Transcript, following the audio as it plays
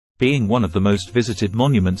Being one of the most visited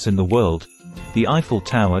monuments in the world, the Eiffel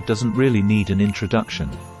Tower doesn't really need an introduction.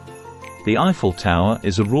 The Eiffel Tower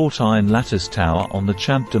is a wrought iron lattice tower on the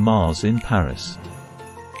Champ de Mars in Paris.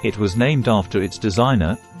 It was named after its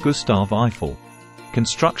designer, Gustave Eiffel.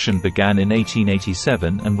 Construction began in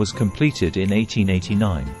 1887 and was completed in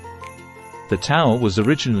 1889. The tower was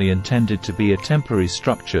originally intended to be a temporary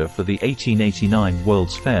structure for the 1889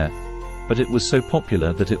 World's Fair, but it was so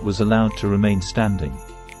popular that it was allowed to remain standing.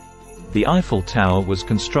 The Eiffel Tower was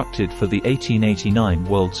constructed for the 1889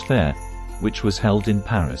 World's Fair, which was held in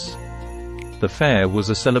Paris. The fair was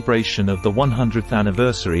a celebration of the 100th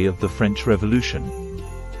anniversary of the French Revolution.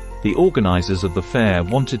 The organizers of the fair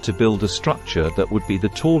wanted to build a structure that would be the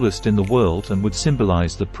tallest in the world and would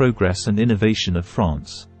symbolize the progress and innovation of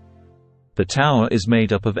France. The tower is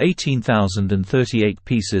made up of 18,038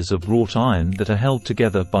 pieces of wrought iron that are held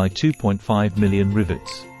together by 2.5 million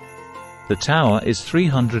rivets. The tower is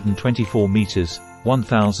 324 meters,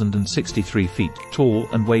 1,063 feet, tall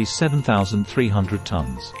and weighs 7,300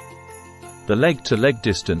 tons. The leg-to-leg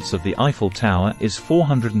distance of the Eiffel Tower is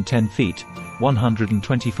 410 feet,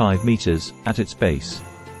 125 meters, at its base.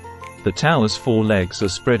 The tower's four legs are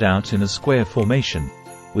spread out in a square formation,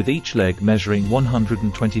 with each leg measuring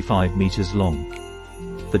 125 meters long.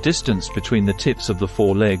 The distance between the tips of the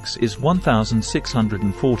four legs is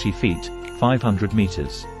 1,640 feet, 500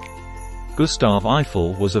 meters. Gustave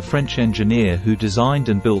Eiffel was a French engineer who designed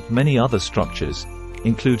and built many other structures,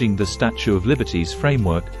 including the Statue of Liberty's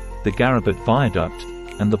framework, the Garabet Viaduct,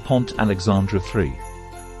 and the Pont Alexandre III.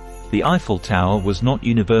 The Eiffel Tower was not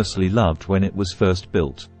universally loved when it was first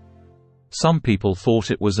built. Some people thought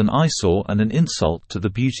it was an eyesore and an insult to the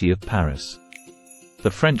beauty of Paris. The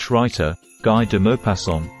French writer, Guy de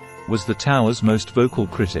Maupassant, was the tower's most vocal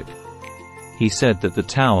critic. He said that the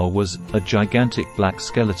tower was a gigantic black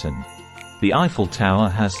skeleton. The Eiffel Tower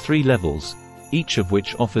has 3 levels, each of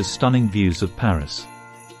which offers stunning views of Paris.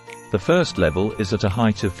 The first level is at a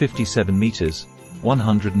height of 57 meters,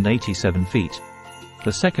 187 feet.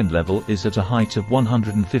 The second level is at a height of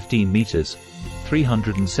 115 meters,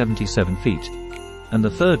 377 feet. And the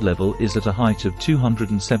third level is at a height of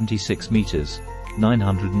 276 meters,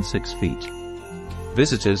 906 feet.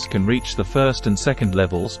 Visitors can reach the first and second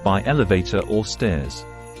levels by elevator or stairs.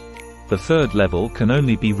 The third level can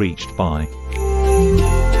only be reached by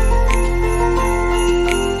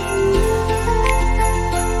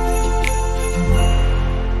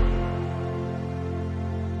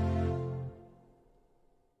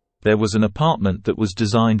There was an apartment that was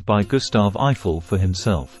designed by Gustave Eiffel for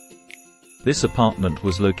himself. This apartment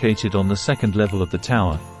was located on the second level of the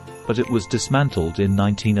tower, but it was dismantled in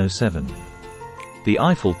 1907. The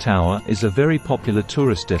Eiffel Tower is a very popular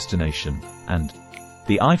tourist destination, and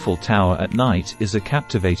the Eiffel Tower at night is a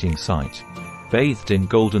captivating sight. Bathed in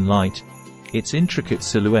golden light, its intricate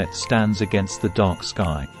silhouette stands against the dark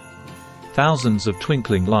sky. Thousands of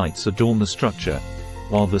twinkling lights adorn the structure,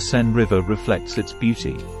 while the Seine River reflects its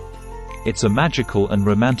beauty. It's a magical and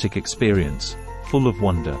romantic experience, full of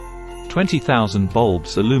wonder. 20,000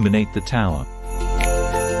 bulbs illuminate the tower.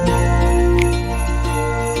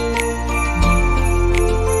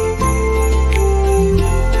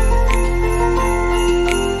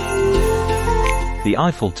 The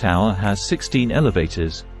Eiffel Tower has 16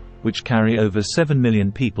 elevators, which carry over 7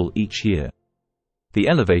 million people each year. The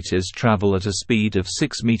elevators travel at a speed of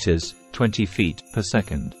 6 meters, 20 feet, per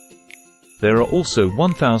second. There are also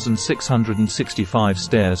 1,665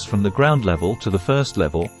 stairs from the ground level to the first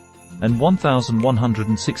level, and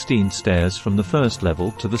 1,116 stairs from the first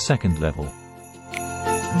level to the second level.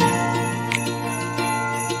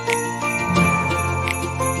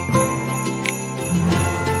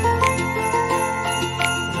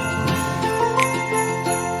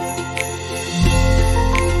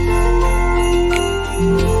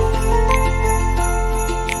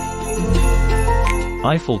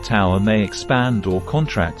 Eiffel Tower may expand or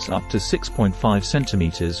contract up to 6.5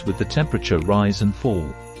 centimeters with the temperature rise and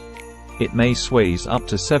fall. It may sway up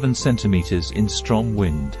to 7 centimeters in strong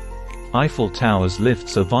wind. Eiffel Tower's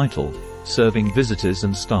lifts are vital, serving visitors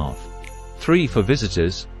and staff. 3 for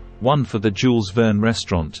visitors, 1 for the Jules Verne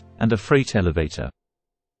restaurant, and a freight elevator.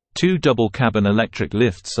 2 double-cabin electric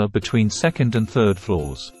lifts are between second and third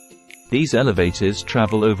floors. These elevators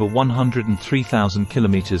travel over 103,000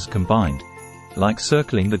 kilometers combined, like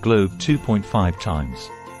circling the globe 2.5 times.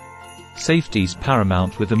 Safety's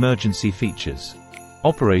paramount with emergency features.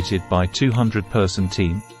 Operated by 200-person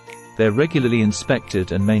team, they're regularly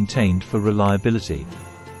inspected and maintained for reliability.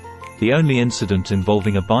 The only incident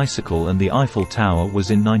involving a bicycle and the Eiffel Tower was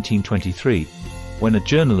in 1923, when a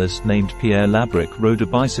journalist named Pierre Labric rode a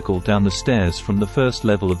bicycle down the stairs from the first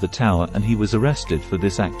level of the tower, and he was arrested for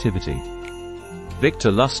this activity.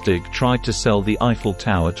 Victor Lustig tried to sell the Eiffel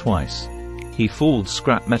Tower twice. He fooled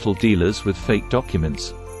scrap metal dealers with fake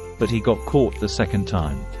documents, but he got caught the second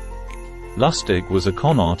time. Lustig was a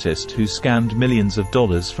con artist who scammed millions of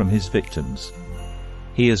dollars from his victims.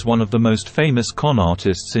 He is one of the most famous con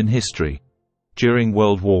artists in history. During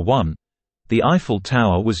World War I, the Eiffel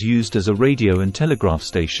Tower was used as a radio and telegraph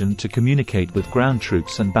station to communicate with ground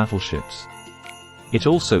troops and battleships. It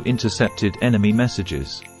also intercepted enemy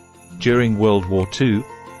messages. During World War II,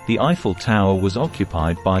 the Eiffel Tower was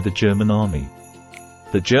occupied by the German army.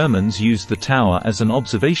 The Germans used the tower as an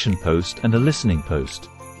observation post and a listening post.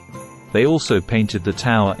 They also painted the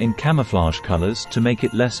tower in camouflage colors to make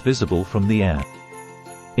it less visible from the air.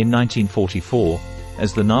 In 1944,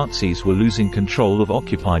 as the Nazis were losing control of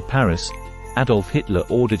occupied Paris, Adolf Hitler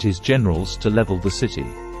ordered his generals to level the city.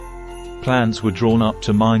 Plans were drawn up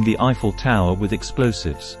to mine the Eiffel Tower with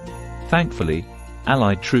explosives. Thankfully,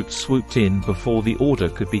 Allied troops swooped in before the order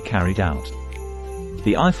could be carried out.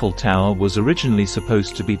 The Eiffel Tower was originally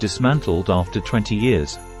supposed to be dismantled after 20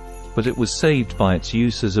 years, but it was saved by its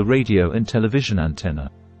use as a radio and television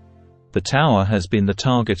antenna. The tower has been the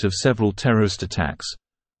target of several terrorist attacks,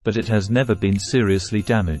 but it has never been seriously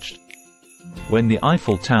damaged. When the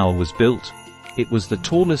Eiffel Tower was built, it was the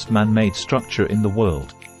tallest man-made structure in the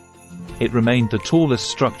world. It remained the tallest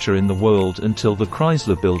structure in the world until the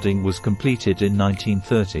Chrysler Building was completed in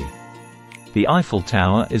 1930. The Eiffel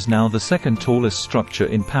Tower is now the second tallest structure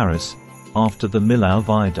in Paris, after the Millau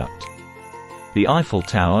Viaduct. The Eiffel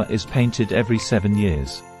Tower is painted every 7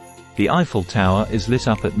 years. The Eiffel Tower is lit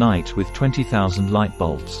up at night with 20,000 light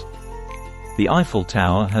bulbs. The Eiffel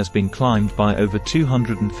Tower has been climbed by over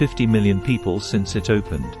 250 million people since it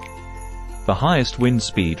opened. The highest wind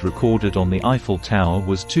speed recorded on the Eiffel Tower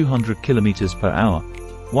was 200 km per hour,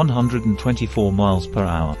 124 miles per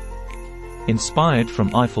hour. Inspired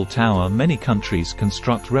from Eiffel Tower, many countries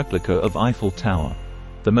construct replica of Eiffel Tower.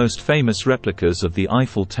 The most famous replicas of the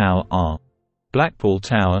Eiffel Tower are Blackpool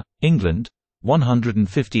Tower, England,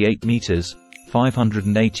 158 meters,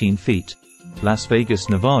 518 feet; Las Vegas,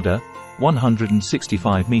 Nevada,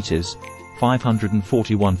 165 meters,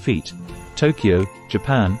 541 feet; Tokyo,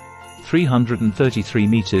 Japan, 333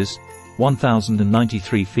 meters,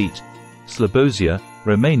 1093 feet; Slobozia,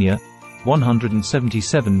 Romania,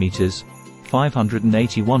 177 meters,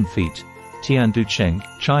 581 feet; Tianducheng,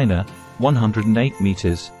 China, 108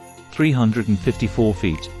 meters, 354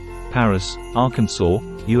 feet; Paris, Arkansas,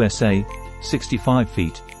 USA, 65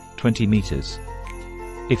 feet, 20 meters.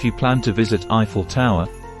 If you plan to visit Eiffel Tower,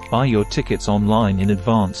 buy your tickets online in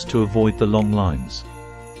advance to avoid the long lines.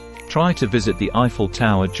 Try to visit the Eiffel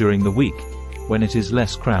Tower during the week, when it is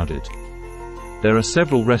less crowded. There are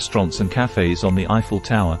several restaurants and cafes on the Eiffel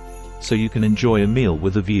Tower, so you can enjoy a meal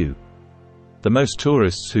with a view. The most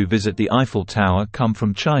tourists who visit the Eiffel Tower come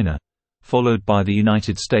from China, followed by the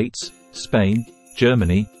United States, Spain,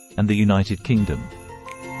 Germany, and the United Kingdom.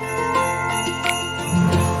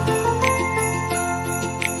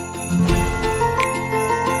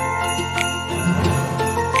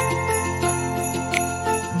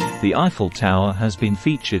 The Eiffel Tower has been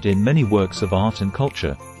featured in many works of art and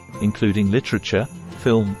culture, including literature,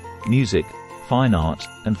 film, music, fine art,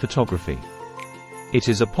 and photography. It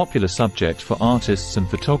is a popular subject for artists and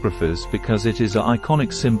photographers because it is an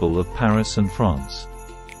iconic symbol of Paris and France.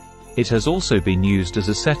 It has also been used as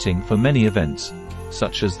a setting for many events,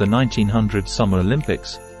 such as the 1900 Summer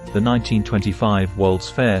Olympics, the 1925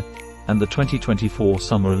 World's Fair, and the 2024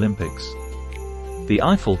 Summer Olympics. The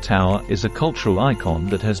Eiffel Tower is a cultural icon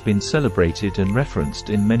that has been celebrated and referenced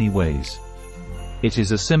in many ways. It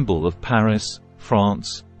is a symbol of Paris,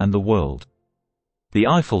 France, and the world. The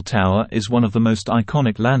Eiffel Tower is one of the most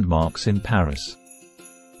iconic landmarks in Paris.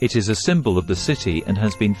 It is a symbol of the city and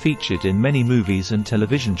has been featured in many movies and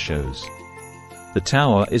television shows. The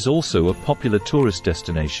tower is also a popular tourist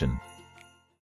destination.